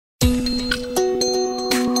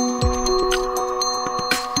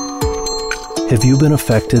Have you been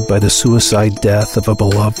affected by the suicide death of a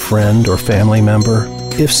beloved friend or family member?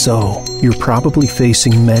 If so, you're probably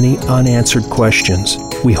facing many unanswered questions.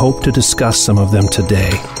 We hope to discuss some of them today.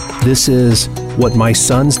 This is What My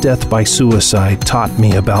Son's Death by Suicide Taught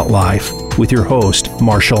Me About Life with your host,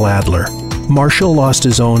 Marshall Adler. Marshall lost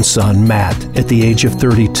his own son, Matt, at the age of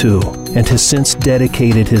 32 and has since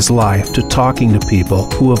dedicated his life to talking to people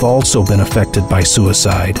who have also been affected by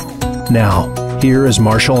suicide. Now, here is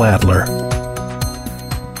Marshall Adler.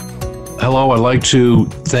 Hello, I'd like to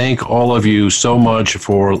thank all of you so much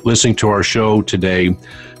for listening to our show today.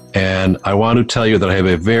 And I want to tell you that I have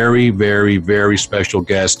a very, very, very special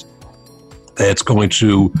guest that's going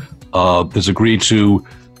to, has agreed to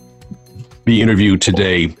be interviewed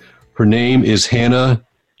today. Her name is Hannah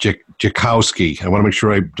Jackowski. I want to make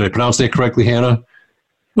sure did I pronounce that correctly, Hannah?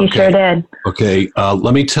 You sure did. Okay,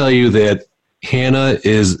 let me tell you that Hannah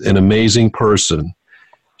is an amazing person.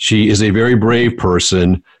 She is a very brave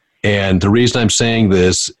person. And the reason I'm saying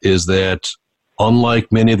this is that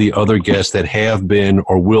unlike many of the other guests that have been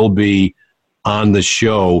or will be on the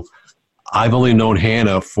show, I've only known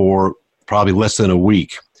Hannah for probably less than a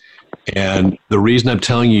week. And the reason I'm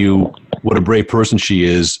telling you what a brave person she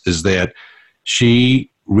is that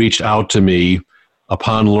she reached out to me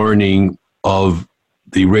upon learning of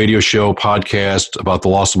the radio show podcast about the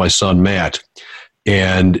loss of my son, Matt.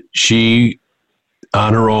 And she,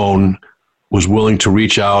 on her own, was willing to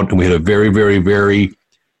reach out, and we had a very, very, very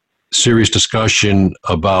serious discussion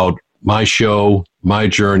about my show, my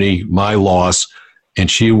journey, my loss,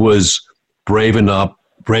 and she was brave enough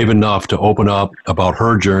to open up about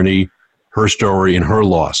her journey, her story, and her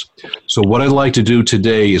loss. So what I'd like to do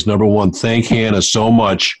today is, number one, thank Hannah so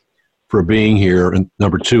much for being here, and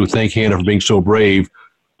number two, thank Hannah for being so brave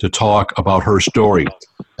to talk about her story.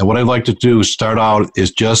 And what I'd like to do, start out,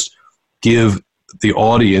 is just give the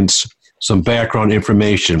audience some background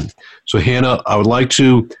information. So Hannah, I would like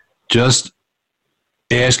to just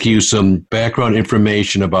ask you some background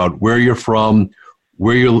information about where you're from,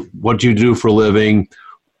 what you do for a living,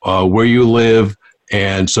 where you live,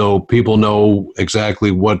 and so people know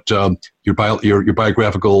exactly what your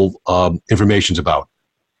biographical information is about.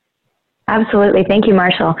 Absolutely. Thank you,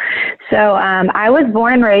 Marshall. So I was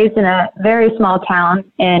born and raised in a very small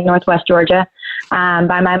town in Northwest Georgia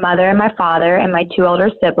by my mother and my father and my two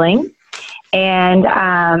older siblings. And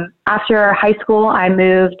after high school, I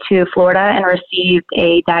moved to Florida and received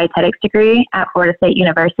a dietetics degree at Florida State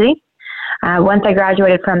University. Once I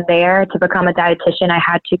graduated from there, to become a dietitian, I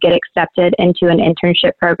had to get accepted into an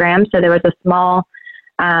internship program. So there was a small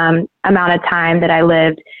amount of time that I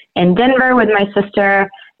lived in Denver with my sister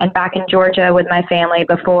and back in Georgia with my family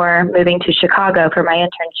before moving to Chicago for my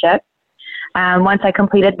internship. Once I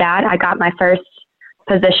completed that, I got my first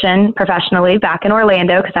position professionally back in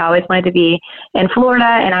Orlando because I always wanted to be in Florida,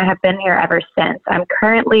 and I have been here ever since. I'm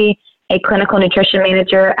currently a clinical nutrition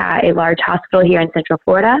manager at a large hospital here in Central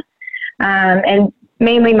Florida. And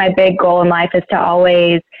mainly my big goal in life is to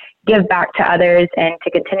always give back to others and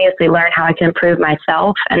to continuously learn how I can improve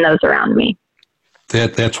myself and those around me.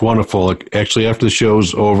 That's wonderful. Actually, after the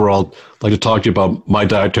show's over, I'll like to talk to you about my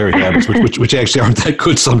dietary habits, which actually aren't that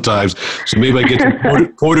good sometimes. So maybe I get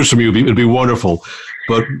some pointers from you. It'd be wonderful.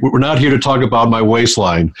 But we're not here to talk about my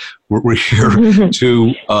waistline. We're here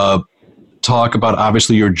to talk about,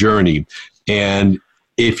 obviously, your journey. And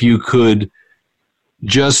if you could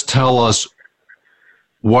just tell us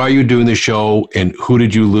why you're doing the show and who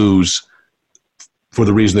did you lose for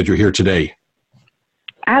the reason that you're here today?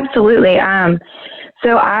 Absolutely.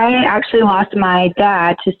 So I actually lost my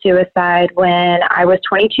dad to suicide when I was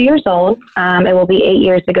 22 years old. It will be 8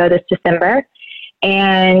 years ago this December.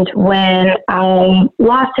 And when I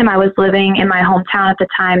lost him, I was living in my hometown at the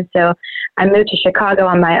time. So I moved to Chicago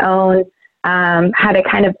on my own, had to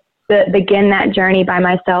kind of begin that journey by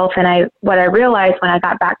myself. And what I realized when I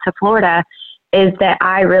got back to Florida is that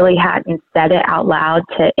I really hadn't said it out loud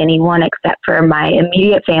to anyone except for my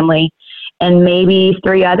immediate family and maybe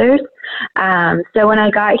 3 others. So when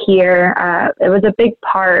I got here, it was a big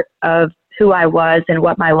part of who I was and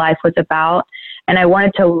what my life was about. And I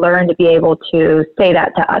wanted to learn to be able to say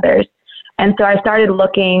that to others. And so I started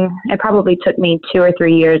looking. It probably took me 2 or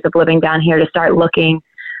 3 years of living down here to start looking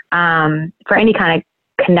for any kind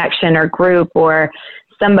of connection or group or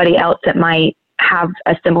somebody else that might have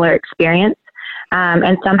a similar experience.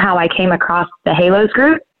 And somehow I came across the Halos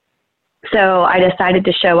group. So I decided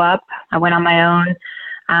to show up. I went on my own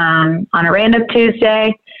on a random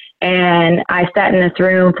Tuesday, and I sat in this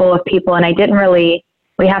room full of people, and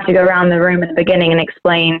we have to go around the room in the beginning and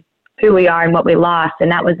explain who we are and what we lost.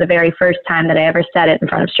 And that was the very first time that I ever said it in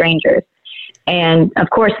front of strangers. And of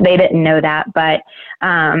course they didn't know that. But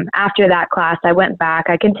after that class, I went back.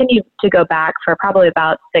 I continued to go back for probably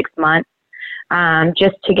about 6 months,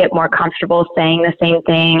 just to get more comfortable saying the same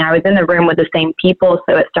thing. I was in the room with the same people.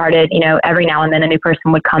 So it started, every now and then a new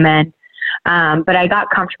person would come in. But I got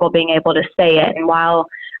comfortable being able to say it. And while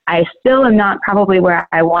I still am not probably where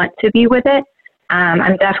I want to be with it,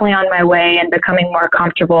 I'm definitely on my way and becoming more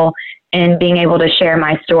comfortable in being able to share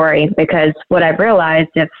my story, because what I've realized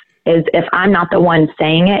is if I'm not the one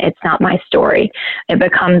saying it, it's not my story. It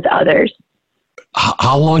becomes others.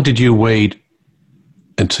 How long did you wait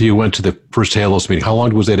until you went to the first Halos meeting? How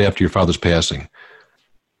long was that after your father's passing?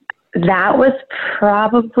 That was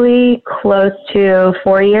probably close to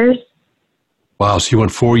 4 years. Wow. So you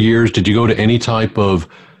went 4 years. Did you go to any type of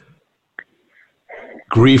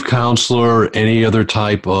grief counselor, any other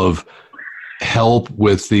type of help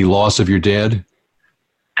with the loss of your dad?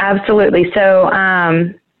 Absolutely. So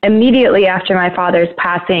immediately after my father's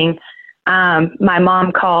passing, my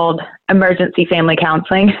mom called emergency family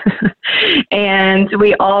counseling and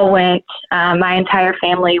we all went, my entire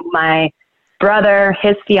family, my brother,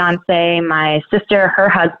 his fiance, my sister, her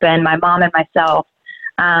husband, my mom and myself.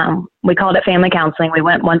 We called it family counseling. We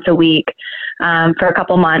went once a week for a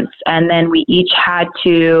couple months, and then we each had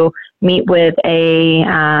to meet with a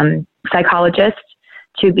psychologist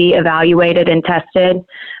to be evaluated and tested.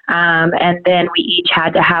 And then we each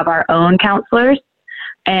had to have our own counselors.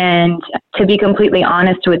 And to be completely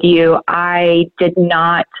honest with you, I did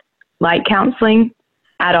not like counseling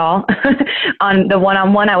at all. On the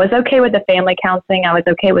one-on-one, I was okay with the family counseling. I was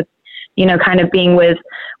okay with, kind of being with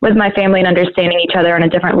my family and understanding each other on a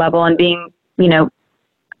different level, and being,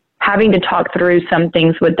 having to talk through some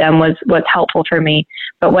things with them was helpful for me.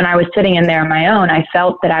 But when I was sitting in there on my own, I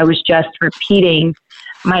felt that I was just repeating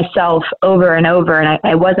myself over and over. And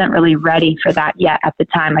I wasn't really ready for that yet at the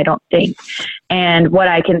time, I don't think. And what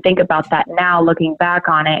I can think about that now, looking back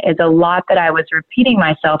on it, is a lot that I was repeating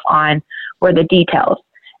myself on were the details.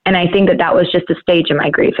 And I think that was just a stage in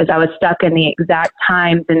my grief, as I was stuck in the exact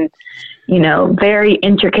times and, very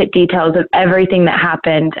intricate details of everything that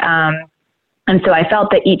happened. And so I felt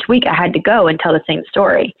that each week I had to go and tell the same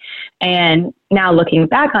story. And now looking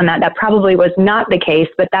back on that probably was not the case,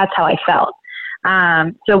 but that's how I felt.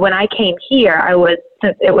 So when I came here,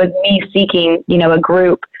 it was me seeking, a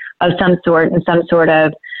group of some sort and some sort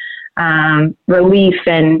of relief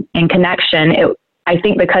and connection. I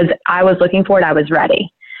think because I was looking for it, I was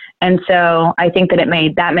ready. And so I think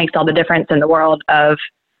that makes all the difference in the world of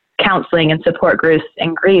counseling and support groups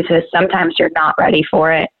and grief, is sometimes you're not ready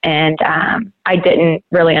for it. And I didn't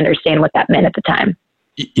really understand what that meant at the time.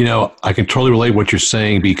 I can totally relate what you're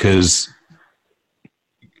saying, because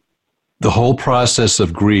the whole process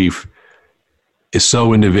of grief is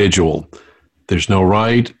so individual. There's no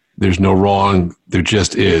right, there's no wrong, there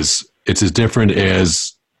just is. It's as different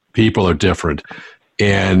as people are different.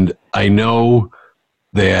 And I know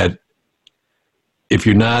that if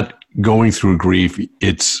you're not going through grief,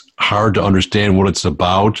 it's hard to understand what it's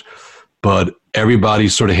about, but everybody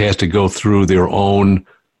sort of has to go through their own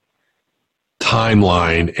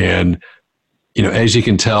timeline. And, as you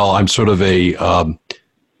can tell, I'm sort of a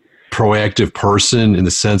proactive person, in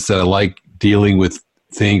the sense that I like dealing with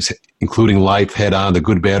things, including life head on, the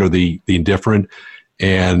good, bad, or the indifferent.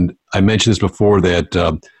 And I mentioned this before,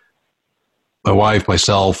 that my wife,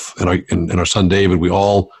 myself, and our son David, we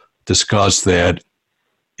all discussed that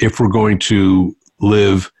if we're going to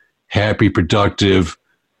live happy, productive,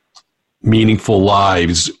 meaningful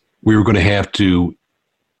lives, we were going to have to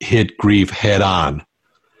hit grief head on.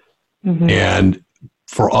 Mm-hmm. And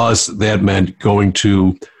for us, that meant going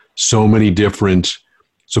to so many different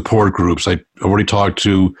support groups. I already talked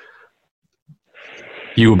to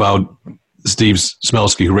you about Steve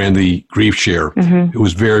Smelsky, who ran the Grief Share. Mm-hmm. It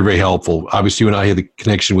was very, very helpful. Obviously, you and I had the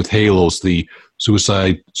connection with Halos, the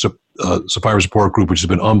suicide survivor support group, which has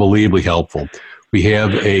been unbelievably helpful. We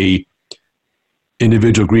have a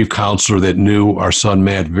individual grief counselor that knew our son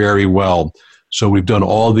Matt very well. So we've done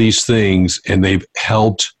all these things, and they've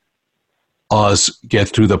helped us get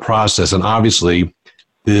through the process. And obviously,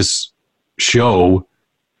 this show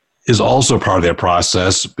is also part of that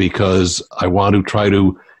process, because I want to try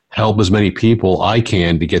to help as many people I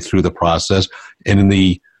can to get through the process. And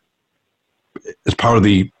as part of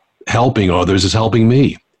the helping others is helping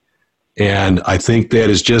me. And I think that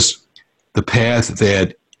is just the path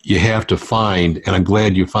that you have to find. And I'm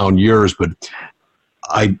glad you found yours. But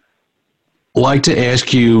I'd like to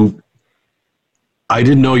ask you, I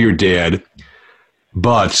didn't know your dad,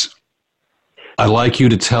 but I'd like you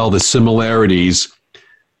to tell the similarities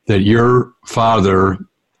that your father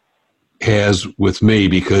has with me,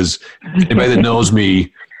 because anybody that knows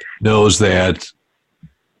me knows that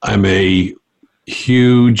I'm a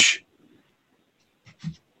huge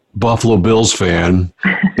Buffalo Bills fan,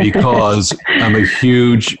 because I'm a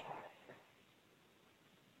huge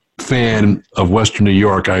fan of Western New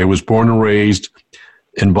York. I was born and raised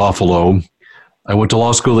in Buffalo. I went to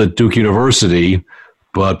law school at Duke University,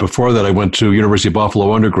 but before that I went to University of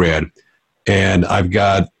Buffalo undergrad. And I've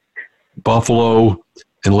got Buffalo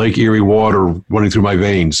and Lake Erie water running through my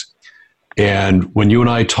veins. And when you and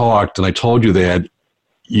I talked, and I told you that,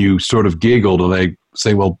 you sort of giggled, and I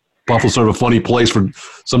say, well, Buffalo's sort of a funny place for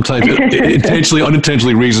sometimes intentionally,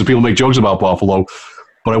 unintentionally reasons people make jokes about Buffalo.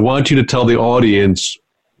 But I want you to tell the audience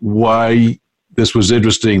why this was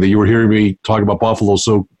interesting, that you were hearing me talk about Buffalo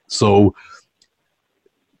so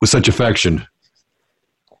with such affection.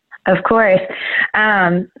 Of course.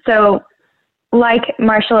 So like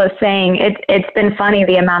Marshall is saying, it's been funny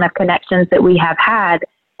the amount of connections that we have had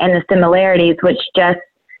and the similarities, which just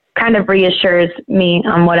kind of reassures me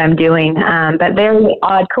on what I'm doing. But very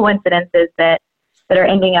odd coincidences that are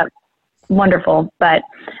ending up wonderful. But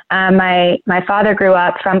my father grew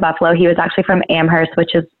up from Buffalo. He was actually from Amherst,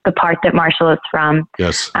 which is the part that Marshall is from.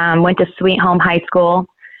 Yes. Went to Sweet Home High School.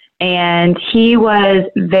 And he was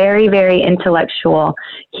very, very intellectual.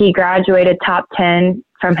 He graduated top 10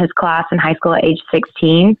 from his class in high school at age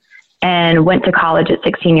 16 and went to college at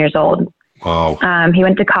 16 years old. Wow. He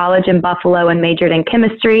went to college in Buffalo and majored in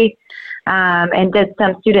chemistry, and did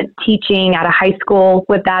some student teaching at a high school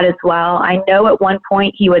with that as well. I know at one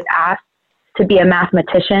point he was asked to be a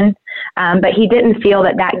mathematician, but he didn't feel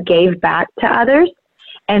that gave back to others.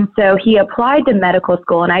 And so he applied to medical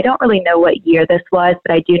school, and I don't really know what year this was,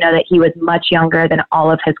 but I do know that he was much younger than all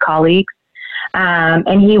of his colleagues.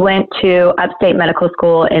 And he went to upstate medical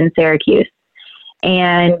school in Syracuse.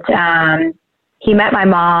 And he met my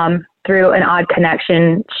mom through an odd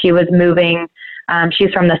connection. She was moving.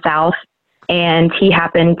 She's from the South, and he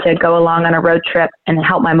happened to go along on a road trip and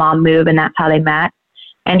help my mom move, and that's how they met.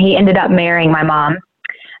 And he ended up marrying my mom.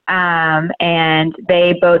 And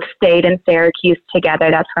they both stayed in Syracuse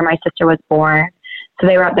together. That's where my sister was born. So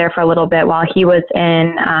they were up there for a little bit while he was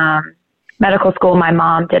in medical school. My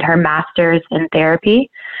mom did her master's in therapy.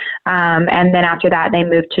 And then after that, they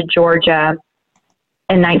moved to Georgia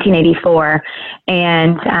in 1984.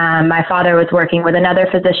 And my father was working with another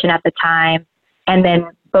physician at the time. And then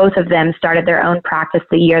both of them started their own practice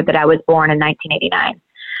the year that I was born in 1989.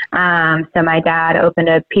 So my dad opened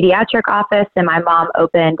a pediatric office, and my mom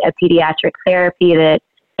opened a pediatric therapy that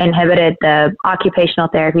inhibited the occupational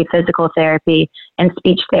therapy, physical therapy, and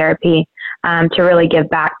speech therapy, to really give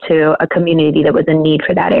back to a community that was in need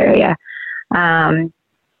for that area.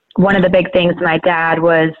 One of the big things my dad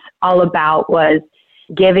was all about was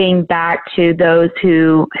giving back to those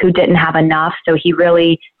who didn't have enough. So he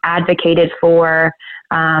really advocated for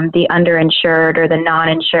the underinsured or the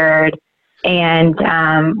non-insured, and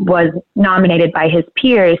was nominated by his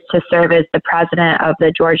peers to serve as the president of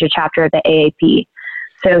the Georgia chapter of the AAP.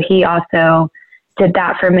 So he also did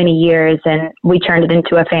that for many years, and we turned it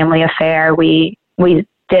into a family affair. We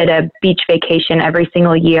did a beach vacation every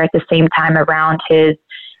single year at the same time around his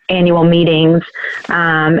annual meetings.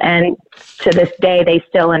 And to this day, they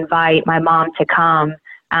still invite my mom to come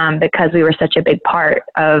because we were such a big part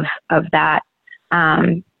of that.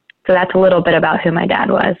 So that's a little bit about who my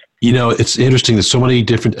dad was. You know, it's interesting. There's so many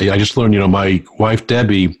different, I just learned, my wife,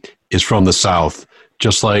 Debbie, is from the South,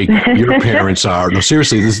 just like your parents are. No,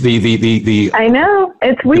 seriously, this the I know,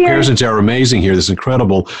 it's weird. The comparisons are amazing here. This is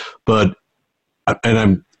incredible. But,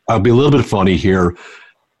 and I'll be a little bit funny here.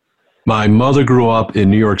 My mother grew up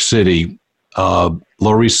in New York City,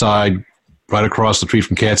 Lower East Side, right across the street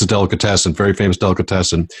from Katz's Delicatessen, very famous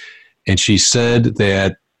delicatessen. And she said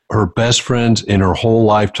that her best friends in her whole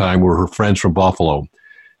lifetime were her friends from Buffalo.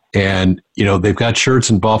 And, they've got shirts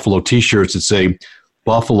in Buffalo, T-shirts that say,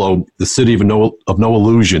 Buffalo, the city of no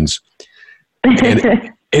illusions.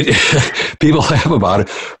 And people laugh about it,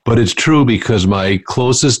 but it's true, because my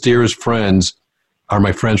closest, dearest friends are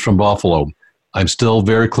my friends from Buffalo. I'm still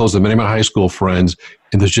very close to many of my high school friends,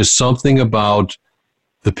 and there's just something about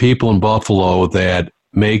the people in Buffalo that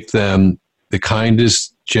make them the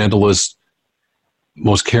kindest, gentlest,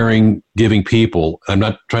 most caring, giving people. I'm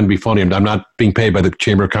not trying to be funny. I'm not being paid by the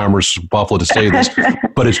Chamber of Commerce of Buffalo to say this,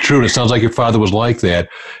 but it's true. And it sounds like your father was like that.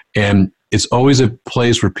 And it's always a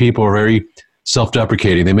place where people are very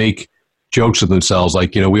self-deprecating. They make jokes of themselves.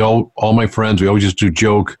 Like, all my friends, we always just do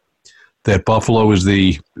joke that Buffalo is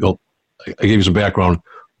I gave you some background.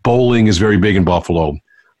 Bowling is very big in Buffalo.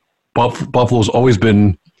 Buffalo's always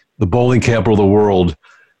been the bowling capital of the world.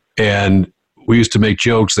 And we used to make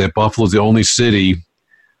jokes that Buffalo's the only city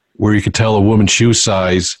where you could tell a woman's shoe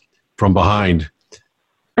size from behind.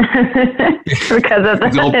 Because of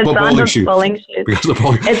bowling shoes.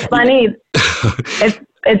 It's funny.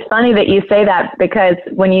 It's funny that you say that, because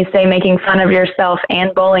when you say making fun of yourself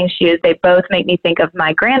and bowling shoes, they both make me think of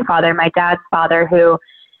my grandfather, my dad's father, who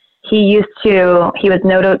he was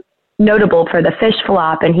notable for the fish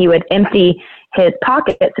flop, and he would empty his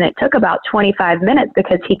pockets, and it took about 25 minutes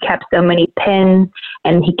because he kept so many pins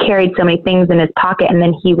and he carried so many things in his pocket, and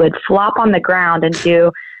then he would flop on the ground and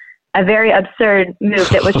do a very absurd move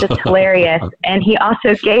that was just hilarious. And he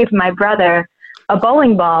also gave my brother a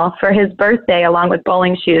bowling ball for his birthday along with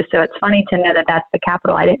bowling shoes. So it's funny to know that that's the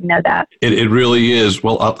capital. I didn't know that. It really is.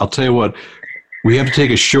 Well, I'll tell you what, we have to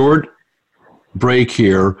take a short break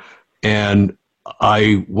here, and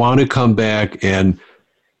I want to come back and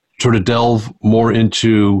sort of delve more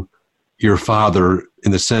into your father,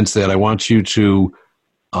 in the sense that I want you to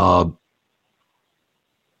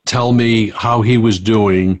tell me how he was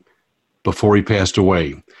doing before he passed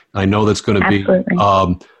away. I know that's going to be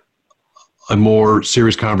a more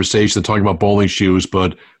serious conversation than talking about bowling shoes,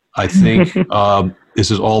 but I think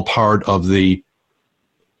this is all part of the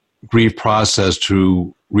grief process,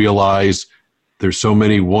 to realize there's so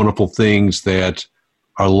many wonderful things that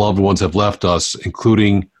our loved ones have left us,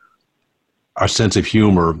 including our sense of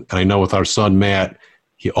humor. And I know with our son, Matt,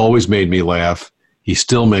 he always made me laugh. He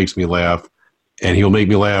still makes me laugh, and he'll make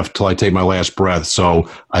me laugh till I take my last breath. So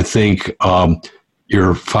I think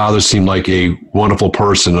your father seemed like a wonderful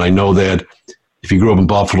person. And I know that if he grew up in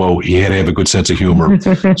Buffalo, he had to have a good sense of humor.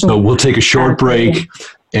 So we'll take a short break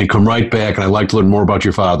and come right back. And I'd like to learn more about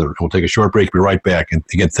your father. And we'll take a short break, be right back. And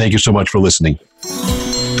again, thank you so much for listening.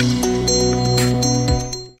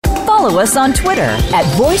 Follow us on Twitter at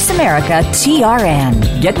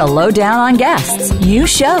VoiceAmericaTRN. Get the lowdown on guests, new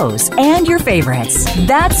shows, and your favorites.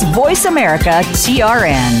 That's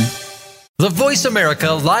VoiceAmericaTRN. The Voice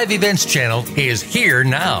America Live Events channel is here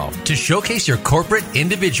now to showcase your corporate,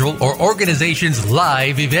 individual, or organization's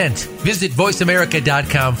live event. Visit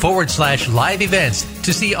voiceamerica.com/live events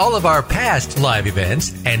to see all of our past live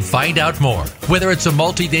events and find out more. Whether it's a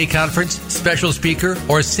multi-day conference, special speaker,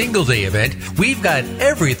 or single-day event, we've got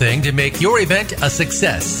everything to make your event a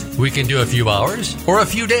success. We can do a few hours or a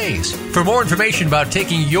few days. For more information about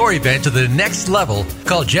taking your event to the next level,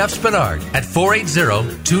 call Jeff Spinard at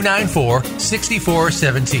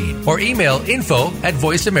 480-294-6417 or email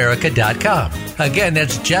info@voiceamerica.com. Again,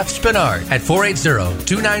 that's Jeff Spinard at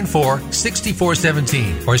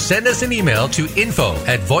 480-294-6417 or send us an email to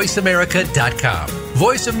info@voiceamerica.com.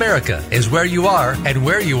 Voice America is where you are and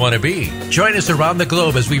where you want to be. Join us around the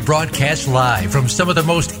globe as we broadcast live from some of the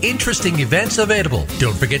most interesting events available.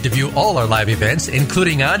 Don't forget to view all our live events,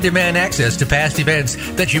 including on-demand access to past events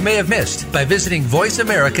that you may have missed, by visiting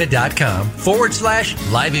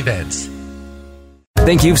voiceamerica.com/live events.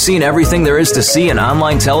 Think you've seen everything there is to see in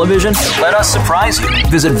online television? Let us surprise you.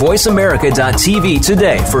 Visit voiceamerica.tv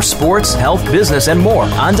today for sports, health, business, and more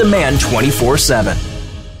on demand 24/7.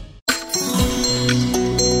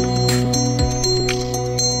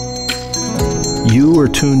 You are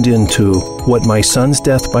tuned into What My Son's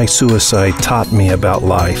Death by Suicide Taught Me About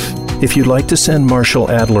Life. If you'd like to send Marshall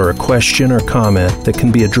Adler a question or comment that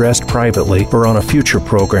can be addressed privately or on a future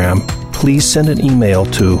program, please send an email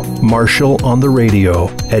to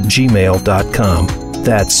marshallontheradio@gmail.com.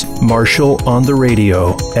 That's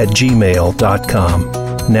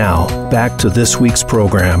marshallontheradio@gmail.com. Now, back to this week's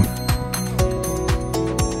program.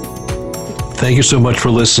 Thank you so much for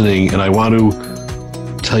listening. And I want to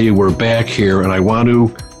tell you we're back here, and I want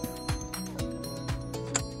to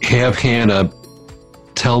have Hannah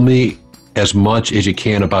tell me as much as you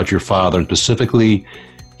can about your father. And specifically,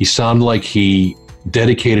 he sounded like he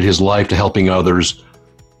dedicated his life to helping others,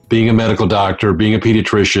 being a medical doctor, being a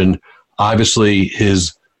pediatrician. Obviously,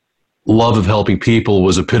 his love of helping people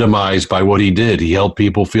was epitomized by what he did. He helped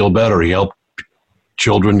people feel better. He helped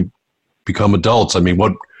children become adults. I mean,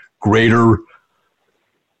 what greater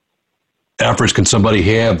efforts can somebody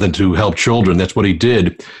have than to help children? That's what he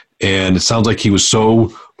did. And it sounds like he was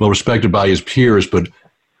so well respected by his peers. But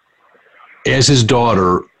as his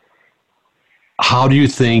daughter, how do you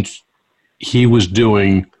think he was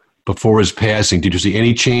doing before his passing? Did you see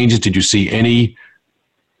any changes? Did you see any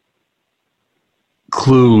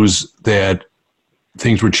clues that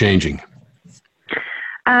things were changing?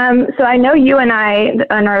 So I know you and I,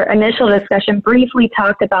 in our initial discussion, briefly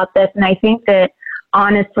talked about this, and I think that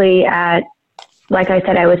honestly, like I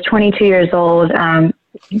said, I was 22 years old,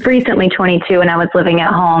 recently 22, and I was living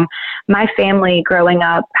at home. My family growing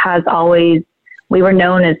up has always, we were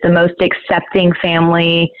known as the most accepting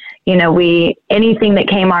family. anything that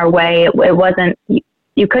came our way, it wasn't,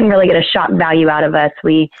 you couldn't really get a shock value out of us.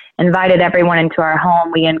 We invited everyone into our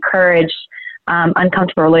home. We encouraged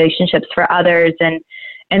uncomfortable relationships for others.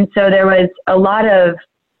 And so there was a lot of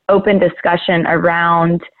open discussion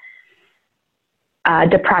around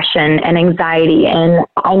depression and anxiety. And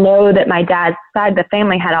I know that my dad's side of the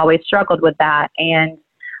family had always struggled with that. And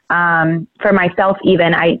for myself,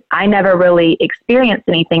 even, I never really experienced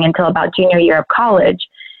anything until about junior year of college.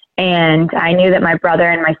 And I knew that my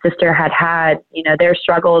brother and my sister had, their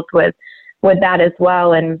struggles with that as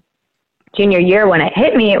well. And junior year, when it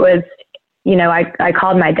hit me, it was, I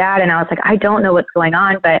called my dad and I was like, I don't know what's going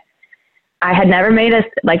on, but I had never made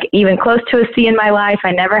even close to a C in my life.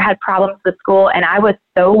 I never had problems with school. And I was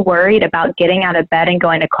so worried about getting out of bed and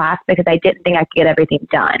going to class because I didn't think I could get everything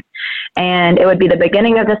done. And it would be the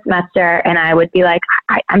beginning of the semester and I would be like,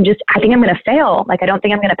 I think I'm going to fail. I don't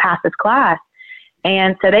think I'm going to pass this class.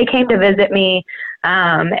 And so they came to visit me.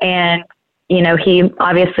 And, he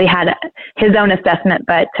obviously had his own assessment,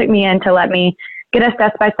 but took me in to let me get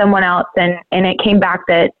assessed by someone else. And it came back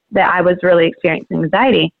that I was really experiencing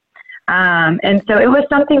anxiety. And so it was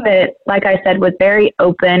something that, like I said, was very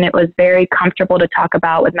open. It was very comfortable to talk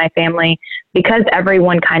about with my family because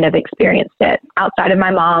everyone kind of experienced it. Outside of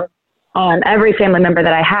my mom, every family member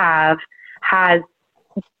that I have has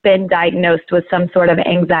been diagnosed with some sort of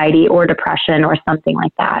anxiety or depression or something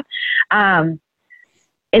like that.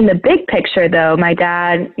 In the big picture, though, my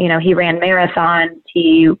dad, he ran marathons.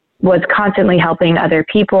 He was constantly helping other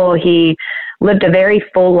people. He lived a very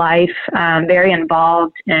full life, very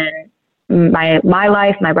involved in my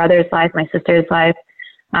life, my brother's life, my sister's life.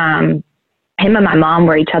 Him and my mom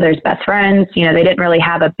were each other's best friends. They didn't really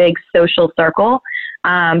have a big social circle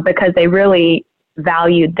because they really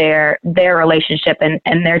valued their relationship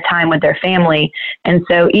and their time with their family. And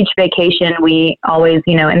so each vacation, we always,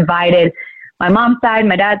 invited my mom's side,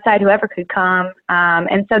 my dad's side, whoever could come.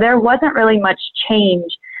 And so there wasn't really much change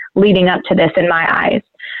leading up to this in my eyes.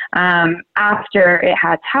 After it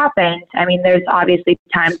has happened, there's obviously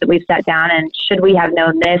times that we've sat down and should we have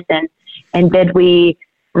known this and did we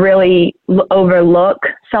really overlook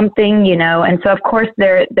something, And so of course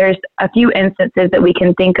there's a few instances that we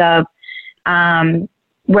can think of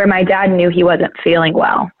where my dad knew he wasn't feeling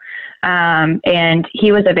well. And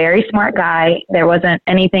he was a very smart guy. There wasn't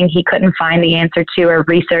anything he couldn't find the answer to or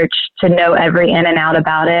research to know every in and out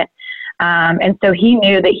about it. And so he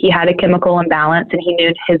knew that he had a chemical imbalance and he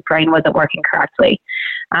knew his brain wasn't working correctly.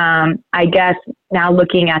 I guess now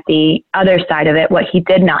looking at the other side of it, what he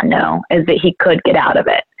did not know is that he could get out of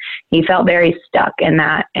it. He felt very stuck in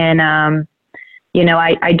that. And,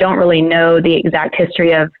 I don't really know the exact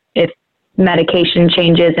history of if medication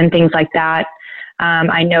changes and things like that.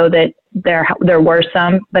 I know that there were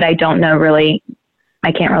some, but I don't know really,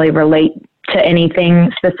 I can't really relate to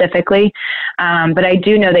anything specifically. But I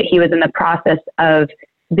do know that he was in the process of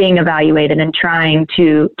being evaluated and trying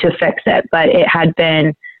to fix it, but it had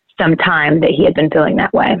been some time that he had been feeling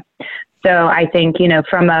that way. So I think,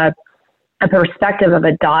 from a perspective of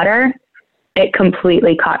a daughter, it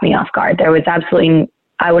completely caught me off guard. There was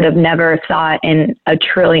I would have never thought in a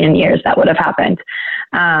trillion years that would have happened.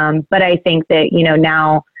 But I think that,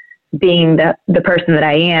 now being the person that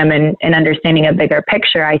I am and understanding a bigger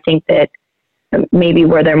picture, I think that maybe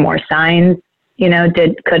were there more signs,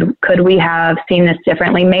 could we have seen this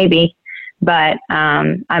differently? Maybe. But I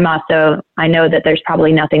know that there's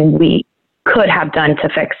probably nothing we could have done to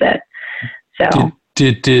fix it. So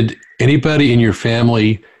did anybody in your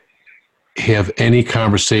family have any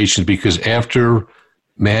conversations? Because after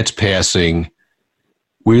Matt's passing,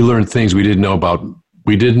 we learned things we didn't know about.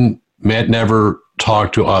 Matt never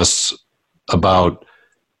talked to us about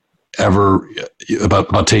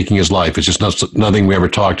taking his life. It's just nothing we ever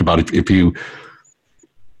talked about. If you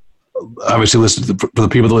obviously listen for the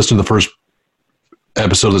people that listen to the first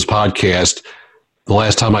episode of this podcast, the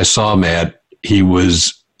last time I saw Matt, he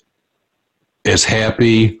was as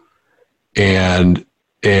happy and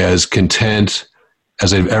as content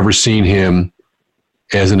as I've ever seen him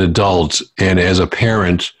as an adult. And as a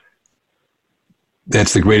parent,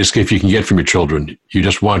 that's the greatest gift you can get from your children. You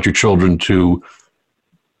just want your children to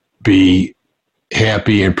be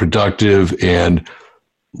happy and productive and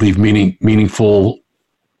leave meaningful,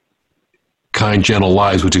 kind, gentle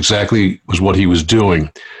lives, which exactly was what he was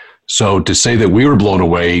doing. So to say that we were blown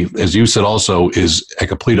away, as you said also, is a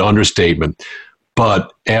complete understatement.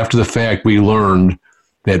 But after the fact, we learned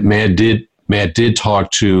that Matt did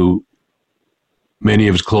talk to many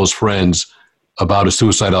of his close friends about his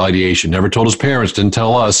suicidal ideation. Never told his parents, didn't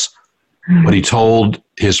tell us, but he told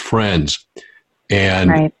his friends.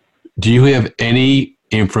 And do you have any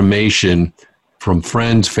information from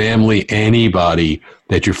friends, family, anybody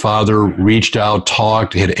that your father reached out,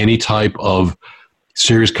 talked, had any type of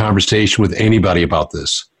serious conversation with anybody about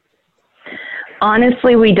this?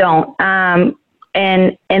 Honestly, we don't.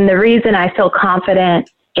 And the reason I feel confident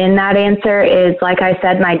in that answer is, like I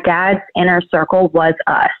said, my dad's inner circle was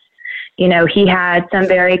us. You know, he had some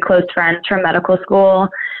very close friends from medical school.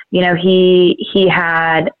 You know, he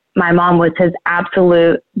had, my mom was his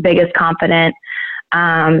absolute biggest confidant.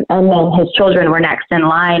 And then his children were next in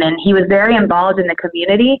line, and he was very involved in the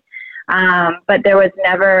community. But there was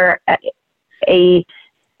never a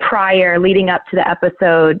prior leading up to the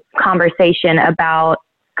episode conversation about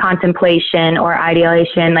contemplation or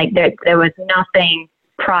ideation. Like there was nothing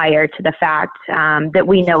prior to the fact that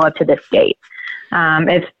we know of to this date.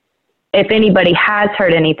 If anybody has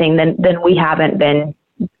heard anything, then we haven't been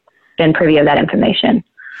privy of that information.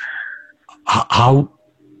 How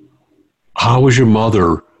was your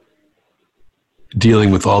mother dealing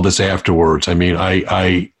with all this afterwards? I mean,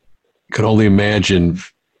 I could only imagine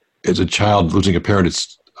as a child losing a parent,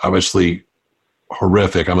 it's obviously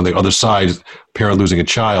horrific. I'm on the other side, parent losing a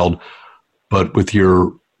child, but with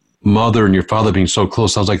your mother and your father being so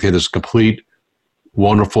close, sounds like they had this complete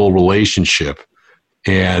wonderful relationship.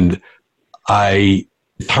 And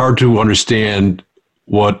it's hard to understand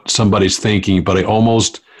what somebody's thinking, but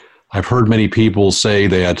I've heard many people say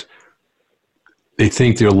that they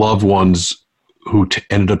think their loved ones who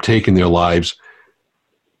ended up taking their lives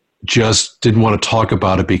just didn't want to talk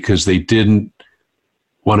about it because they didn't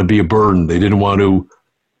want to be a burden. They didn't want to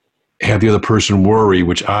have the other person worry,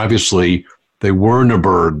 which obviously they weren't a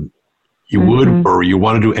burden. You would worry. You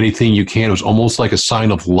want to do anything you can. It was almost like a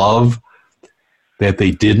sign of love that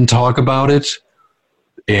they didn't talk about it.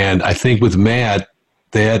 And I think with Matt,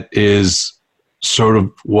 that is sort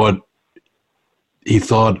of what he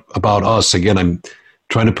thought about us. Again, I'm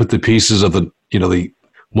trying to put the pieces of the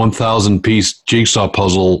 1,000 piece jigsaw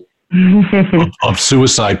puzzle of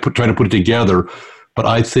suicide, trying to put it together. But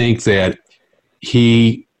I think that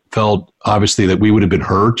he felt obviously that we would have been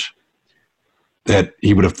hurt, that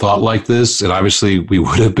he would have thought like this, and obviously we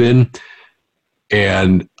would have been.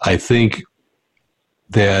 And I think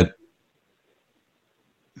that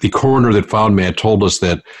the coroner that found Matt told us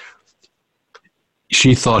that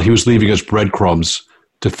she thought he was leaving us breadcrumbs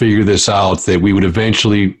to figure this out, that we would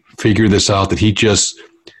eventually figure this out, that he just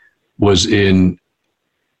was in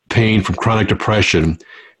pain from chronic depression,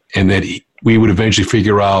 and that we would eventually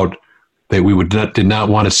figure out that we did not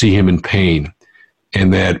want to see him in pain,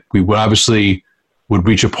 and that we would obviously would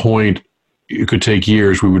reach a point, it could take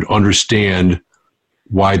years, we would understand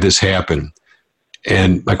why this happened.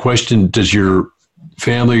 And my question, does your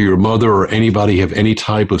family, your mother, or anybody have any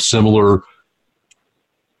type of similar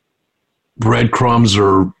breadcrumbs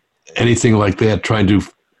or anything like that, trying to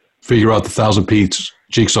figure out the 1,000-piece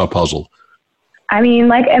jigsaw puzzle? I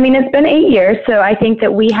mean, it's been 8 years, so I think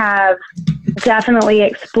that we have definitely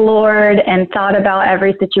explored and thought about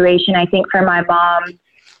every situation. I think for my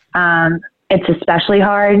mom, it's especially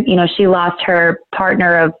hard. You know, she lost her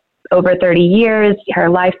partner of over 30 years, her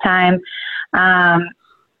lifetime.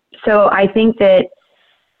 So I think that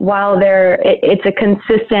while it's a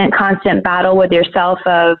consistent, constant battle with yourself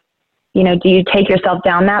of, you know, do you take yourself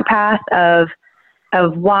down that path of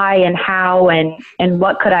why and how and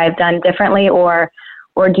what could I have done differently, or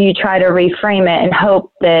do you try to reframe it and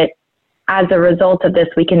hope that as a result of this,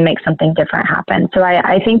 we can make something different happen? So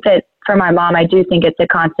I think that for my mom, I do think it's a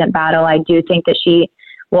constant battle. I do think that she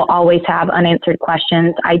will always have unanswered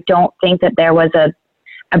questions. I don't think that there was a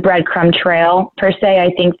breadcrumb trail per se.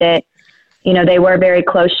 I think that, you know, they were very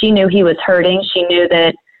close. She knew he was hurting. She knew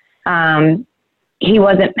that he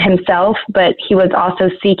wasn't himself, but he was also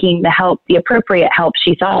seeking the help, the appropriate help,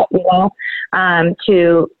 she thought, you know,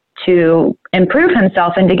 to improve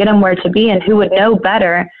himself and to get him where to be. And who would know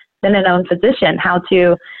better than an own physician how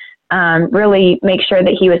to really make sure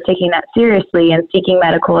that he was taking that seriously and seeking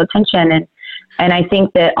medical attention. And I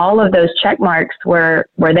think that all of those check marks were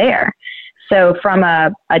there. So from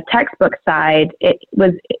a textbook side, it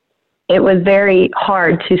was very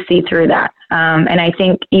hard to see through that. And I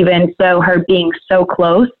think even so, her being so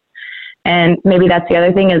close, and maybe that's the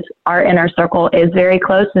other thing, is our inner circle is very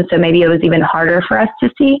close. And so maybe it was even harder for us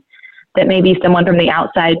to see that maybe someone from the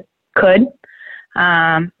outside could.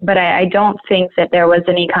 But I don't think that there was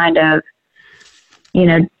any kind of, you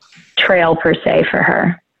know, trail per se for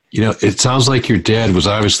her. You know, it sounds like your dad was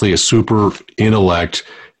obviously a super intellect,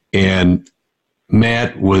 and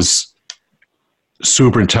Matt was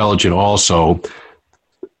super intelligent also.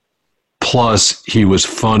 Plus, he was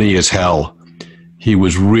funny as hell. He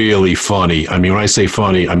was really funny. I mean, when I say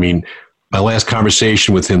funny, I mean my last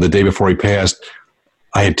conversation with him the day before he passed,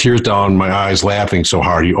 I had tears down my eyes laughing so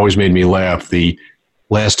hard. He always made me laugh. The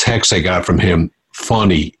last text I got from him,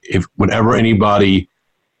 funny. Whenever anybody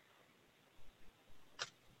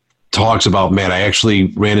talks about Matt, I actually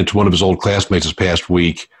ran into one of his old classmates this past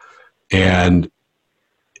week, and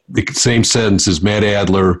the same sentence is Matt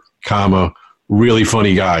Adler, comma, really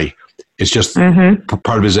funny guy. It's just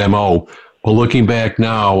part of his MO. Well, looking back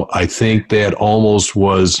now, I think that almost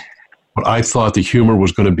was what I thought the humor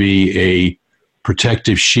was going to be, a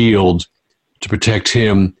protective shield to protect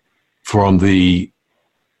him from the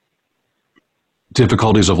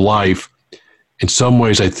difficulties of life. In some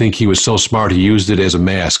ways, I think he was so smart, he used it as a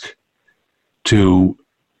mask to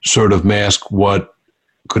sort of mask what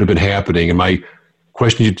could have been happening. And my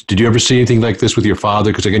question, did you ever see anything like this with your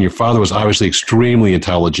father? Because, again, your father was obviously extremely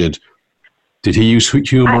intelligent. Did he use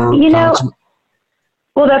humor?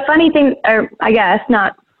 Well, the funny thing, or I guess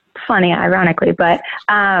not funny, ironically, but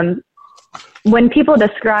when people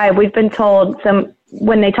describe, we've been told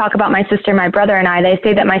when they talk about my sister, my brother, and I, they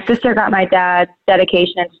say that my sister got my dad's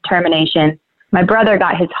dedication and determination. My brother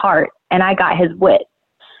got his heart, and I got his wit.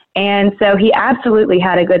 And so he absolutely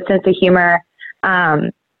had a good sense of humor.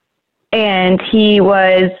 And he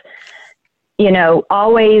was,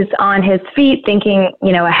 always on his feet thinking,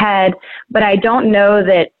 ahead. But I don't know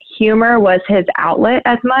that humor was his outlet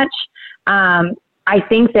as much. I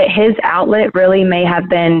think that his outlet really may have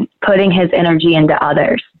been putting his energy into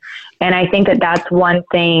others. And I think that that's one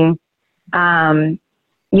thing,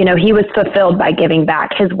 he was fulfilled by giving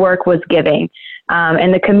back. His work was giving.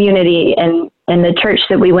 In the community and in the church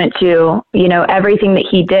that we went to, everything that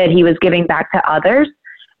he did, he was giving back to others.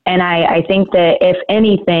 And I think that if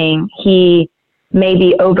anything, he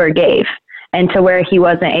maybe overgave, and to where he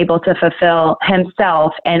wasn't able to fulfill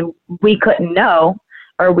himself. And we couldn't know,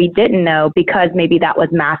 or we didn't know, because maybe that was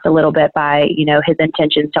masked a little bit by, his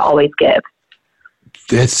intentions to always give.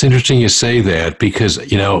 That's interesting you say that, because,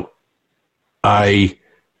 I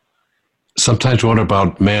sometimes wonder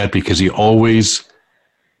about Matt, because he always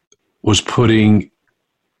was putting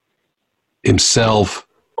himself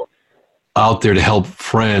out there to help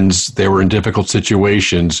friends that were in difficult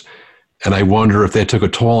situations. And I wonder if that took a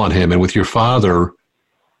toll on him. And with your father,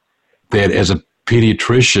 that as a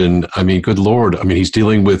pediatrician, I mean, good Lord, I mean, he's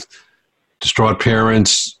dealing with distraught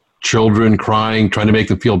parents, children crying, trying to make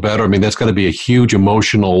them feel better. I mean, that's got to be a huge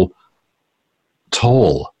emotional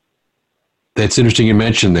toll. That's interesting you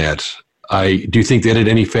mentioned that. Do you think that had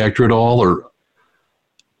any factor at all, or?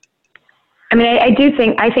 I mean, I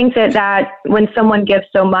think that when someone gives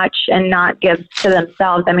so much and not gives to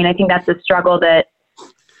themselves, I mean, I think that's a struggle that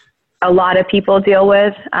a lot of people deal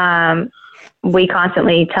with. We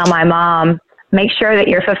constantly tell my mom, make sure that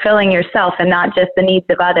you're fulfilling yourself and not just the needs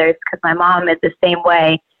of others, because my mom is the same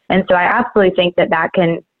way. And so I absolutely think that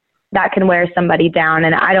can wear somebody down.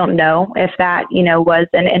 And I don't know if that, was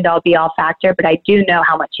an end-all be-all factor, but I do know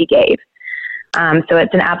how much he gave. So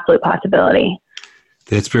it's an absolute possibility.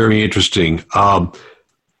 That's very interesting. I'd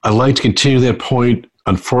like to continue that point.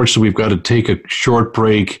 Unfortunately, we've got to take a short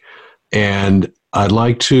break, and I'd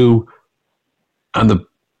like to, after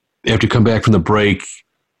you come back from the break,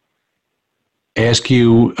 ask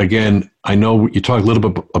you again. I know you talked a little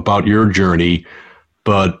bit about your journey,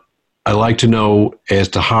 but I'd like to know as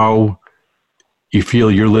to how you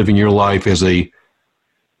feel you're living your life as a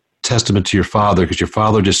testament to your father, because your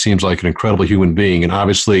father just seems like an incredible human being. And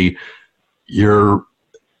obviously you're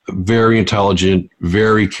very intelligent,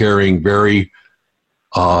 very caring, very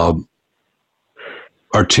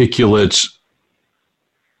articulate,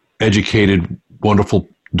 educated, wonderful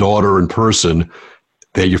daughter and person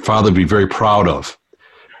that your father would be very proud of.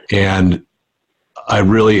 And I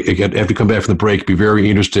really, again, after you come back from the break, be very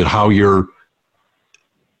interested how you're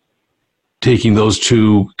taking those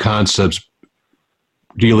two concepts,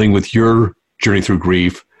 dealing with your journey through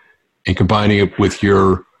grief and combining it with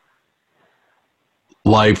your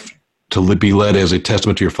life to be led as a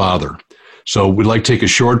testament to your father. So we'd like to take a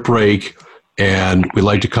short break, and we'd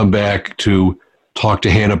like to come back to talk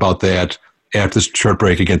to Hannah about that after this short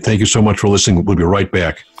break. Again, thank you so much for listening. We'll be right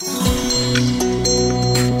back.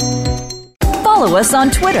 Follow us on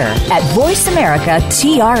Twitter at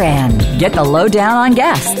VoiceAmericaTRN. Get the lowdown on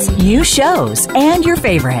guests, new shows, and your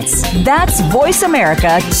favorites. That's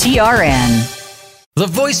VoiceAmericaTRN. The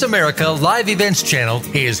Voice America Live Events channel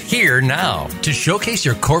is here now to showcase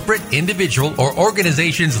your corporate, individual, or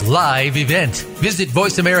organization's live event. Visit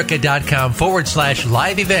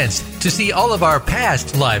voiceamerica.com/live events to see all of our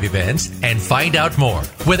past live events and find out more.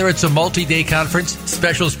 Whether it's a multi-day conference,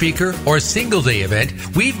 special speaker, or single-day event,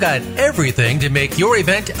 we've got everything to make your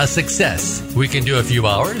event a success. We can do a few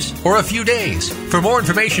hours or a few days. For more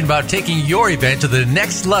information about taking your event to the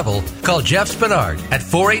next level, call Jeff Spinard at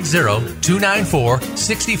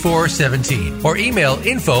 480-294-6417 or email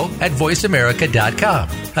info@voiceamerica.com.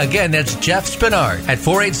 Again, that's Jeff Spinard at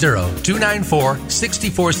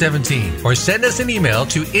 480-294-6417 or send us an email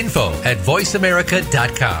to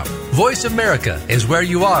info@voiceamerica.com. Voice America is where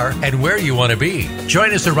you are and where you want to be.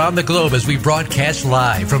 Join us around the globe as we broadcast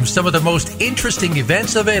live from some of the most interesting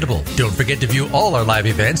events available. Don't forget to view all our live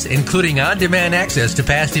events, including on-demand access to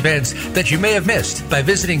past events that you may have missed by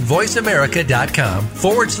visiting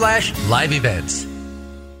voiceamerica.com/live events.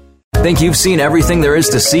 Think you've seen everything there is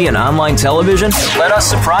to see in online television? Let us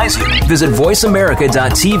surprise you. Visit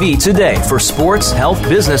voiceamerica.tv today for sports, health,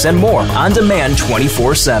 business, and more on demand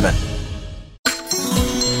 24/7.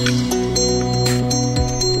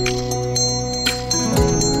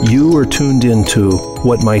 You are tuned into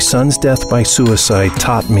What My Son's Death by Suicide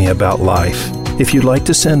Taught Me About Life. If you'd like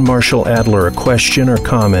to send Marshall Adler a question or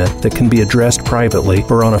comment that can be addressed privately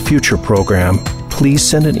or on a future program, please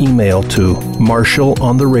send an email to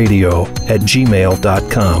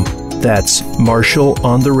marshallontheradio@gmail.com. That's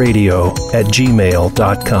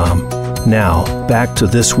marshallontheradio@gmail.com. Now, back to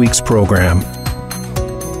this week's program.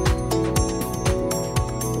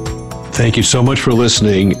 Thank you so much for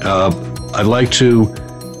listening. I'd like to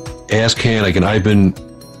ask Hannah again. I've been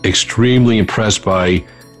extremely impressed by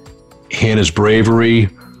Hannah's bravery,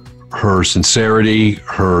 her sincerity,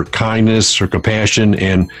 her kindness, her compassion,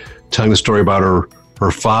 and telling the story about her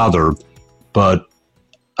father. But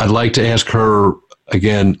I'd like to ask her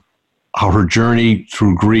again how her journey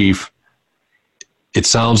through grief, it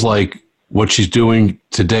sounds like what she's doing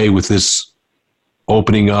today with this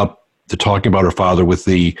opening up to talking about her father with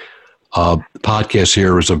the podcast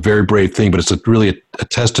here is a very brave thing, but it's really a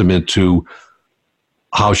testament to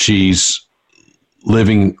how she's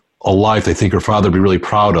living a life I think her father would be really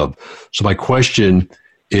proud of. So my question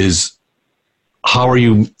is, how are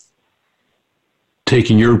you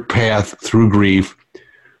taking your path through grief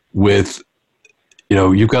with,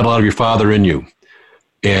 you've got a lot of your father in you,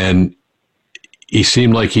 and he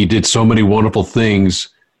seemed like he did so many wonderful things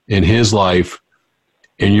in his life,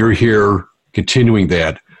 and you're here continuing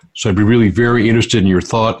that. So I'd be really very interested in your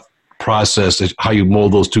thought process, how you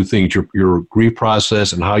mold those two things, your grief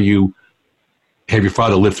process and how you have your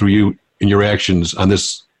father live through you in your actions on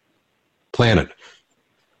this planet.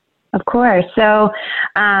 Of course. So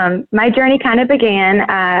my journey kind of began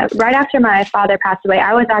right after my father passed away.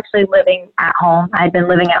 I was actually living at home. I'd been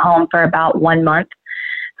living at home for about 1 month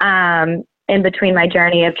in between my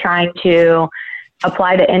journey of trying to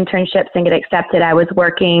apply to internships and get accepted. I was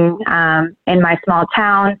working in my small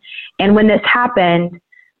town. And when this happened,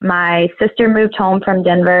 my sister moved home from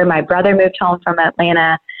Denver. My brother moved home from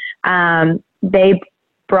Atlanta. They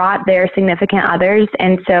brought their significant others.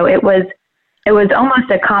 And so it was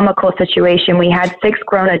almost a comical situation. We had 6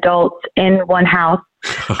 grown adults in one house,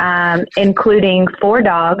 including 4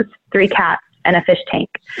 dogs, 3 cats, and a fish tank.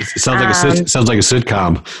 It sounds like a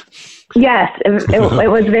sitcom. Yes,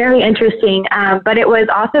 it was very interesting, but it was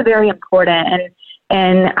also very important.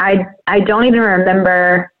 And I don't even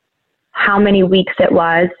remember how many weeks it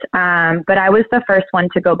was, but I was the first one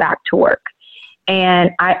to go back to work.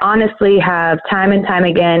 And I honestly have time and time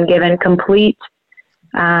again given complete,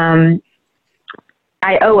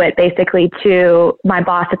 I owe it basically to my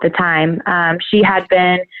boss at the time. She had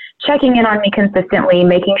been checking in on me consistently,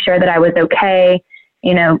 making sure that I was okay,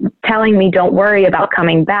 telling me don't worry about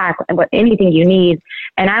coming back, anything you need.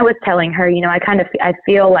 And I was telling her, I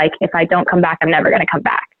feel like if I don't come back, I'm never going to come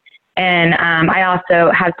back. And I also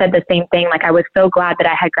have said the same thing. Like, I was so glad that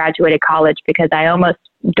I had graduated college, because I almost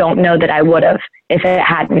don't know that I would have if it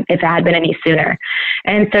had been any sooner.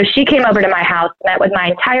 And so she came over to my house, met with my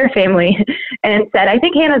entire family, and said, I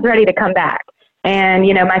think Hannah's ready to come back. And,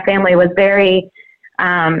 my family was very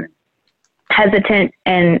hesitant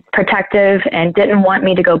and protective and didn't want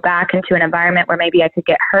me to go back into an environment where maybe I could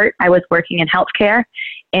get hurt. I was working in healthcare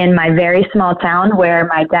in my very small town where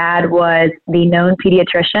my dad was the known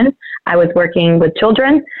pediatrician. I was working with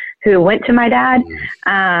children who went to my dad.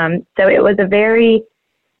 So it was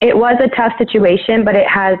a tough situation, but it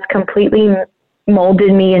has completely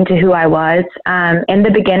molded me into who I was. In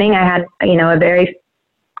the beginning, I had, a very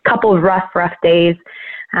couple of rough days.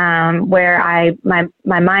 where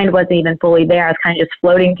my mind wasn't even fully there. I was kind of just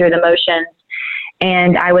floating through the motions,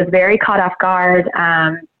 and I was very caught off guard.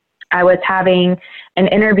 I was having an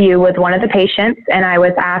interview with one of the patients, and I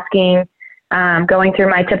was asking, going through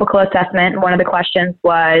my typical assessment. One of the questions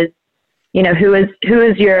was, who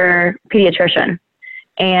is your pediatrician?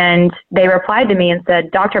 And they replied to me and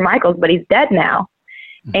said, Dr. Michaels, but he's dead now.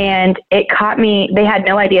 Mm-hmm. And it caught me. They had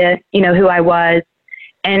no idea, who I was.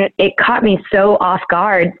 And it caught me so off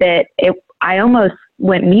guard that I almost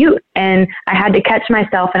went mute, and I had to catch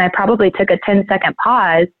myself, and I probably took a 10-second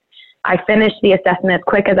pause. I finished the assessment as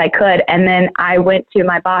quick as I could, and then I went to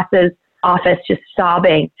my boss's office just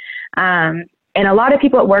sobbing. And a lot of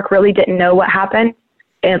people at work really didn't know what happened.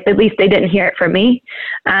 At least they didn't hear it from me.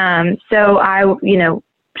 So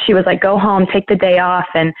she was like, go home, take the day off.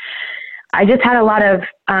 And I just had a lot of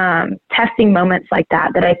testing moments like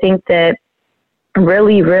that I think that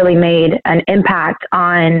really, really made an impact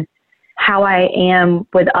on how I am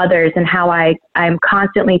with others, and how I'm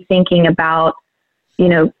constantly thinking about,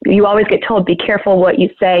 you always get told, be careful what you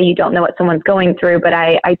say. You don't know what someone's going through, but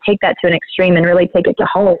I take that to an extreme and really take it to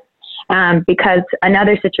home. Because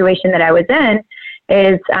another situation that I was in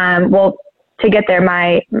is, to get there,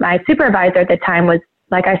 my supervisor at the time was,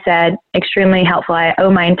 like I said, extremely helpful. I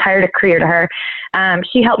owe my entire career to her.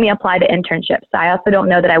 She helped me apply to internships. I also don't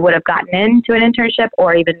know that I would have gotten into an internship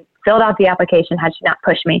or even filled out the application had she not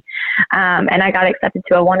pushed me. And I got accepted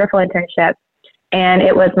to a wonderful internship. And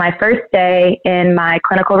it was my first day in my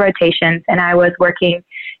clinical rotations, and I was working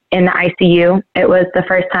in the ICU. It was the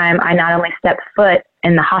first time I not only stepped foot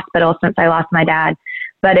in the hospital since I lost my dad,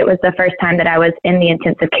 but it was the first time that I was in the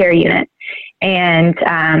intensive care unit. And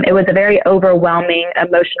it was a very overwhelming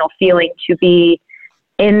emotional feeling to be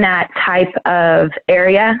in that type of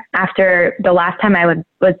area. After the last time I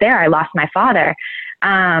was there, I lost my father.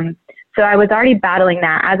 So I was already battling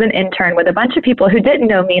that as an intern with a bunch of people who didn't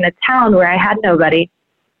know me in a town where I had nobody.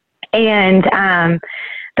 And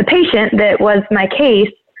the patient that was my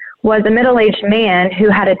case was a middle-aged man who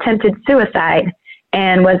had attempted suicide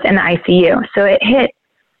and was in the ICU. So it hit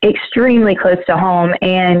extremely close to home.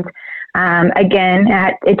 And again,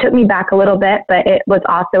 it took me back a little bit, but it was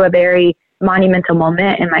also a very monumental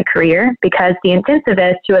moment in my career, because the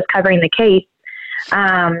intensivist who was covering the case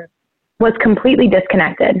was completely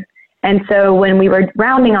disconnected. And so when we were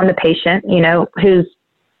rounding on the patient, who's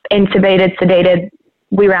intubated, sedated,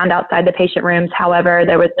 we round outside the patient rooms. However,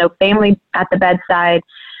 there was no family at the bedside.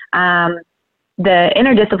 The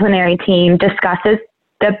interdisciplinary team discusses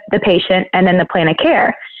the patient and then the plan of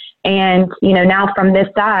care. And, now from this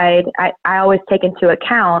side, I always take into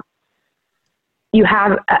account,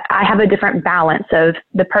 I have a different balance of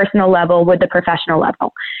the personal level with the professional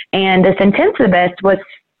level. And this intensivist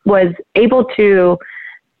was able to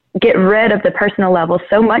get rid of the personal level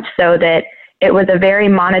so much so that it was a very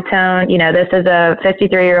monotone, this is a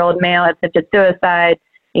 53-year-old male attempted suicide,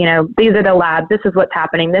 these are the labs, this is what's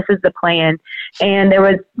happening, this is the plan. And there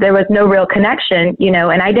was no real connection,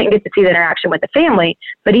 and I didn't get to see the interaction with the family,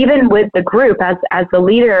 but even with the group as the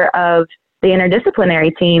leader of the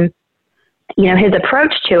interdisciplinary team, his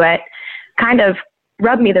approach to it kind of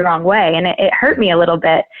rubbed me the wrong way, and it hurt me a little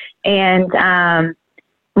bit. And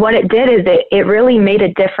what it did is it really made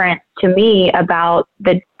a difference to me about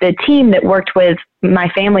the team that worked with my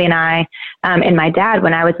family and I, and my dad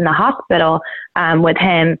when I was in the hospital with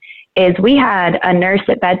him, is we had a nurse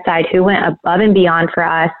at bedside who went above and beyond for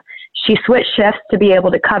us. She switched shifts to be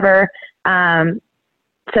able to cover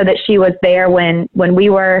so that she was there when we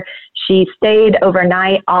were. She stayed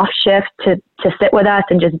overnight off shift to sit with us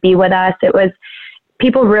and just be with us.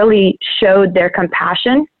 People really showed their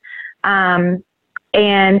compassion.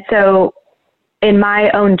 And so in my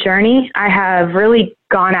own journey, I have really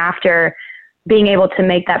gone after being able to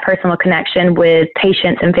make that personal connection with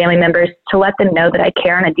patients and family members to let them know that I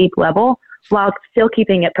care on a deep level while still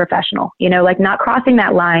keeping it professional, like not crossing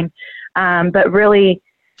that line, but really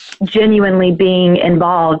genuinely being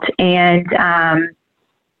involved. And I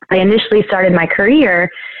initially started my career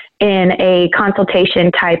in a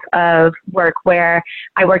consultation type of work where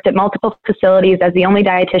I worked at multiple facilities as the only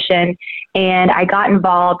dietitian, and I got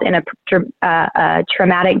involved in a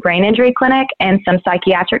traumatic brain injury clinic and some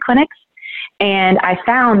psychiatric clinics. And I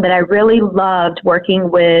found that I really loved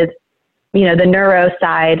working with, the neuro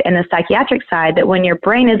side and the psychiatric side, that when your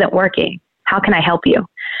brain isn't working, how can I help you?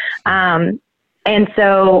 And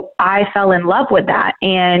so I fell in love with that.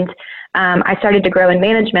 And I started to grow in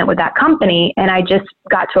management with that company, and I just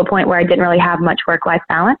got to a point where I didn't really have much work-life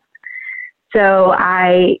balance. So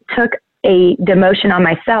I took a demotion on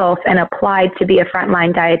myself and applied to be a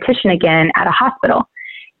frontline dietitian again at a hospital.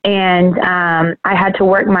 And I had to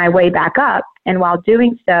work my way back up. And while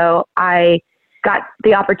doing so, I got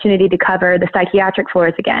the opportunity to cover the psychiatric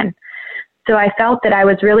floors again. So I felt that I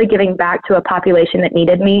was really giving back to a population that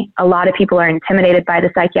needed me. A lot of people are intimidated by the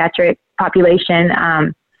psychiatric population.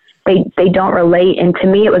 They don't relate. And to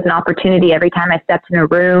me, it was an opportunity. Every time I stepped in a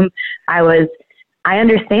room, I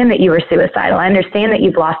understand that you were suicidal. I understand that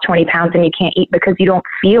you've lost 20 pounds and you can't eat because you don't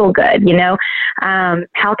feel good.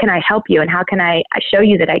 How can I help you? And how can I show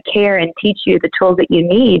you that I care and teach you the tools that you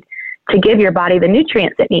need to give your body the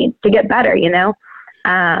nutrients it needs to get better,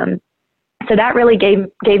 So that really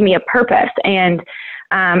gave me a purpose. And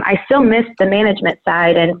I still missed the management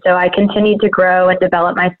side. And so I continued to grow and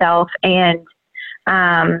develop myself. And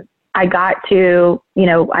I got to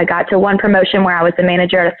one promotion where I was the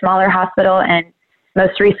manager at a smaller hospital. And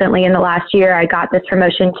most recently in the last year, I got this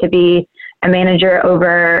promotion to be a manager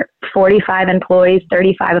over 45 employees,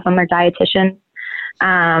 35 of them are dietitians.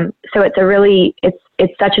 So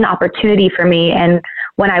it's such an opportunity for me. And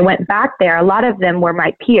when I went back there, a lot of them were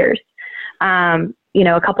my peers.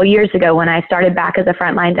 A couple years ago when I started back as a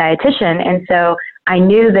frontline dietitian. And so I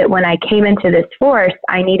knew that when I came into this force,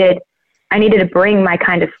 I needed to bring my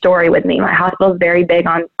kind of story with me. My hospital is very big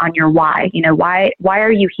on your why. Why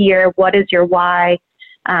are you here? What is your why?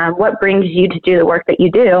 What brings you to do the work that you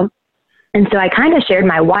do? And so I kind of shared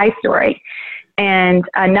my why story. And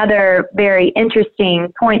another very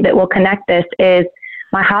interesting point that will connect this is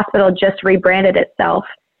my hospital just rebranded itself.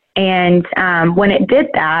 And when it did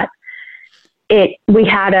that, we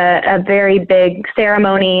had a very big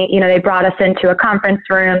ceremony. They brought us into a conference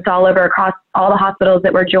rooms all over across all the hospitals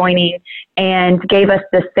that were joining and gave us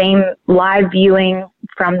the same live viewing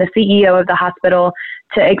from the CEO of the hospital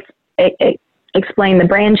to explain the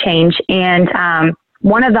brand change. And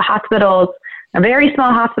one of the hospitals, a very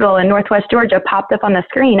small hospital in Northwest Georgia, popped up on the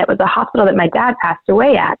screen. It was a hospital that my dad passed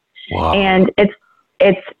away at. Wow. And it's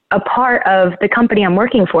a part of the company I'm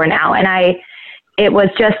working for now. And it was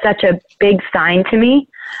just such a big sign to me.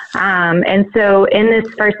 And so in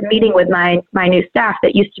this first meeting with my new staff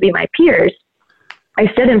that used to be my peers, I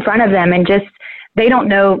stood in front of them and they don't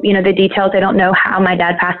know, the details. They don't know how my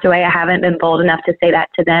dad passed away. I haven't been bold enough to say that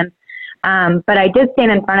to them. But I did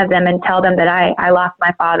stand in front of them and tell them that I lost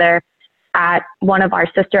my father at one of our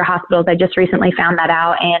sister hospitals. I just recently found that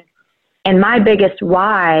out. And my biggest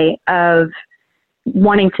why of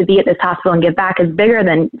wanting to be at this hospital and give back is bigger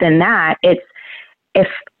than that. It's, if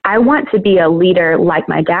I want to be a leader like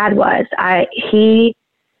my dad was,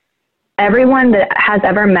 everyone that has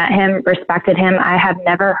ever met him respected him. I have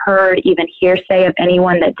never heard even hearsay of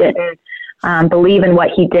anyone that didn't believe in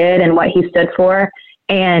what he did and what he stood for.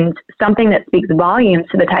 And something that speaks volumes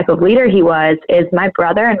to the type of leader he was is my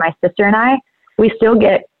brother and my sister and I, we still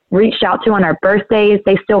get reached out to on our birthdays.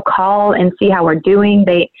 They still call and see how we're doing.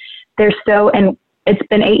 And it's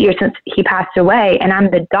been 8 years since he passed away, and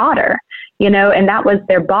I'm the daughter, and that was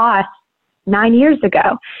their boss 9 years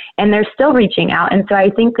ago, and they're still reaching out. And so I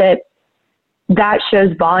think that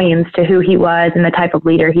shows volumes to who he was and the type of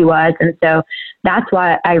leader he was. And so that's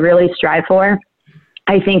what I really strive for.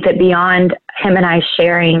 I think that beyond him and I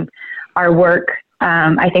sharing our work,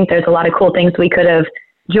 I think there's a lot of cool things we could have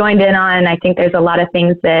joined in on. I think there's a lot of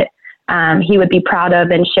things that he would be proud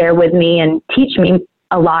of and share with me and teach me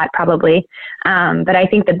a lot, probably. But I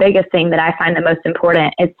think the biggest thing that I find the most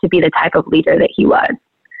important is to be the type of leader that he was.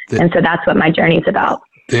 And so that's what my journey is about.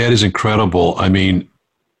 That is incredible. I mean,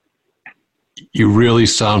 you really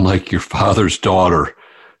sound like your father's daughter.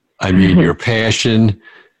 I mean, your passion,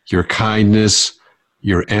 your kindness,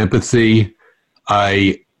 your empathy.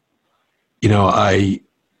 I've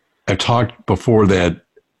talked before that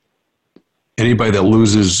anybody that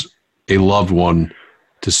loses a loved one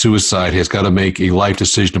to suicide has got to make a life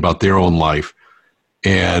decision about their own life.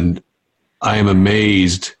 And I am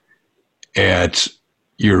amazed at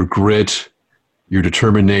your grit, your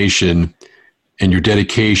determination, and your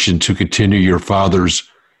dedication to continue your father's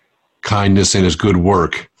kindness and his good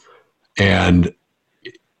work. And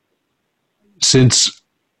since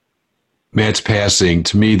Matt's passing,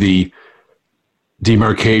 to me, the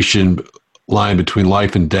demarcation line between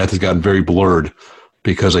life and death has gotten very blurred,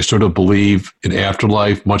 because I sort of believe in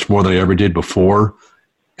afterlife much more than I ever did before.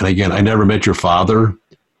 And again, I never met your father,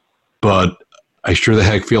 but I sure the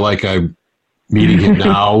heck feel like I'm meeting him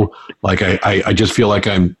now. Like I just feel like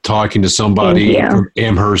I'm talking to somebody from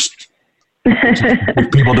Amherst.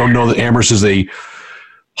 If people don't know that Amherst is a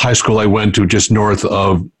high school I went to just north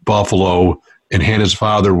of Buffalo, and Hannah's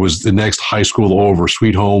father was the next high school over.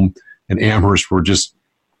 Sweet Home and Amherst were just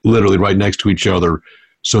literally right next to each other.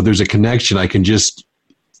 So there's a connection.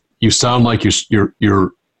 You sound like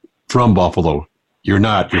you're from Buffalo. You're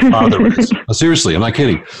not. Your father is. No, seriously, I'm not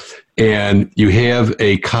kidding. And you have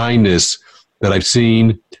a kindness that I've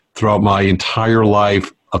seen throughout my entire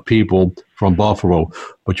life of people from Buffalo,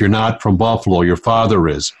 but you're not from Buffalo. Your father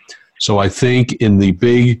is. So I think in the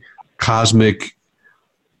big cosmic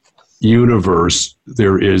universe,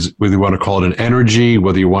 there is, whether you want to call it an energy,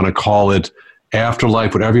 whether you want to call it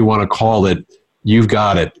afterlife, whatever you want to call it, you've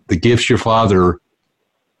got it. The gifts your father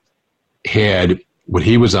had when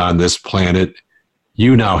he was on this planet,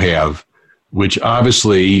 you now have, which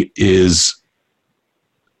obviously is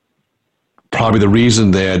probably the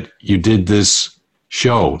reason that you did this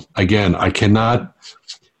show. Again, I cannot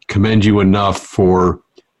commend you enough for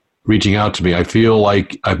reaching out to me. I feel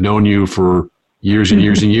like I've known you for years and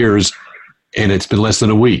years and years, and it's been less than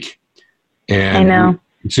a week. And I know.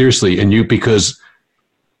 Seriously, and because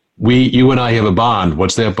you and I have a bond.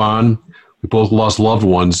 What's that bond? We both lost loved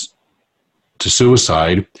ones to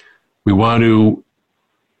suicide. We want to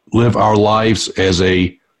live our lives as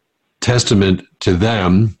a testament to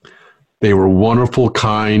them. They were wonderful,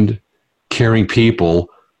 kind, caring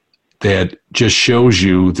people that just shows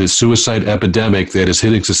you the suicide epidemic that is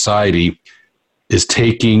hitting society is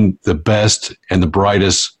taking the best and the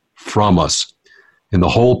brightest from us. And the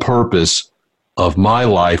whole purpose of my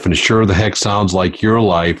life, and it sure the heck sounds like your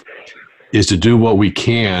life, is to do what we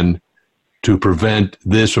can to prevent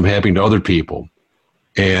this from happening to other people.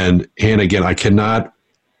 And again, I cannot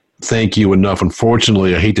thank you enough.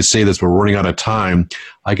 Unfortunately, I hate to say this, but we're running out of time.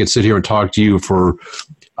 I could sit here and talk to you for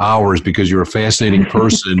hours because you're a fascinating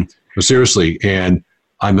person. But seriously, and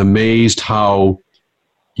I'm amazed how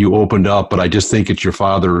you opened up, but I just think it's your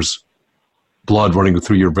father's blood running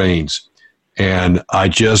through your veins. And I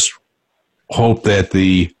just hope that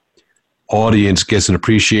the audience gets an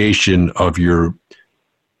appreciation of your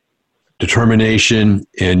determination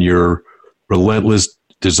and your relentless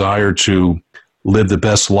desire to live the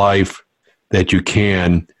best life that you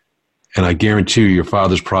can. And I guarantee you, your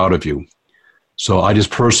father's proud of you. So I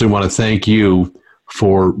just personally want to thank you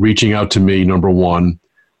for reaching out to me, number one,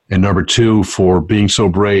 and number two, for being so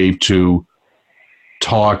brave to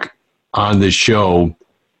talk on this show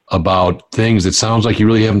about things that sounds like you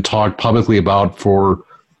really haven't talked publicly about for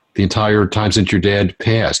the entire time since your dad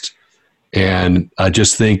passed. And I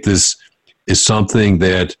just think this is something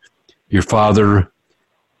that your father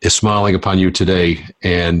is smiling upon you today,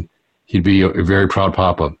 and he'd be a very proud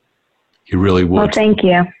papa. He really would. Well, thank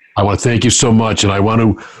you. I want to thank you so much, and I want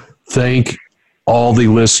to thank all the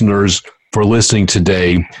listeners for listening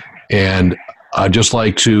today. And I'd just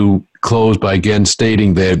like to close by again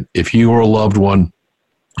stating that if you or a loved one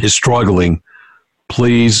is struggling,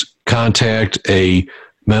 please contact a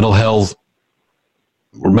mental health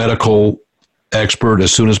or medical expert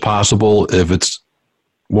as soon as possible. If it's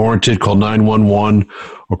warranted, call 911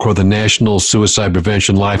 or call the National Suicide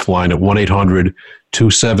Prevention Lifeline at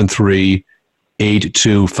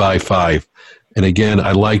 1-800-273-8255. And again,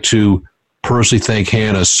 I'd like to personally thank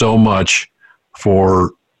Hannah so much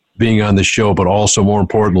for being on the show, but also more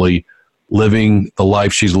importantly, living the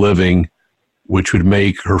life she's living, which would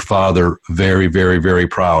make her father very, very, very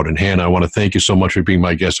proud. And Hannah, I want to thank you so much for being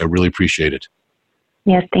my guest. I really appreciate it.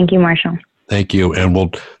 Yes, thank you, Marshall. Thank you. And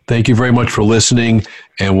we'll thank you very much for listening,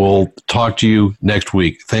 and we'll talk to you next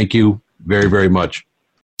week. Thank you very, very much.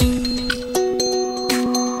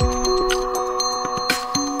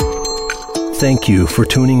 Thank you for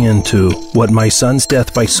tuning in to What My Son's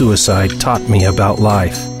Death by Suicide Taught Me About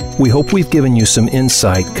Life. We hope we've given you some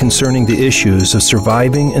insight concerning the issues of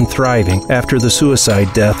surviving and thriving after the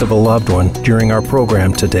suicide death of a loved one during our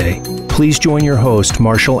program today. Please join your host,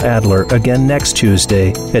 Marshall Adler, again next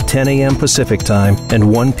Tuesday at 10 a.m. Pacific Time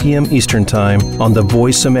and 1 p.m. Eastern Time on the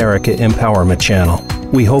Voice America Empowerment Channel.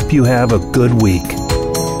 We hope you have a good week.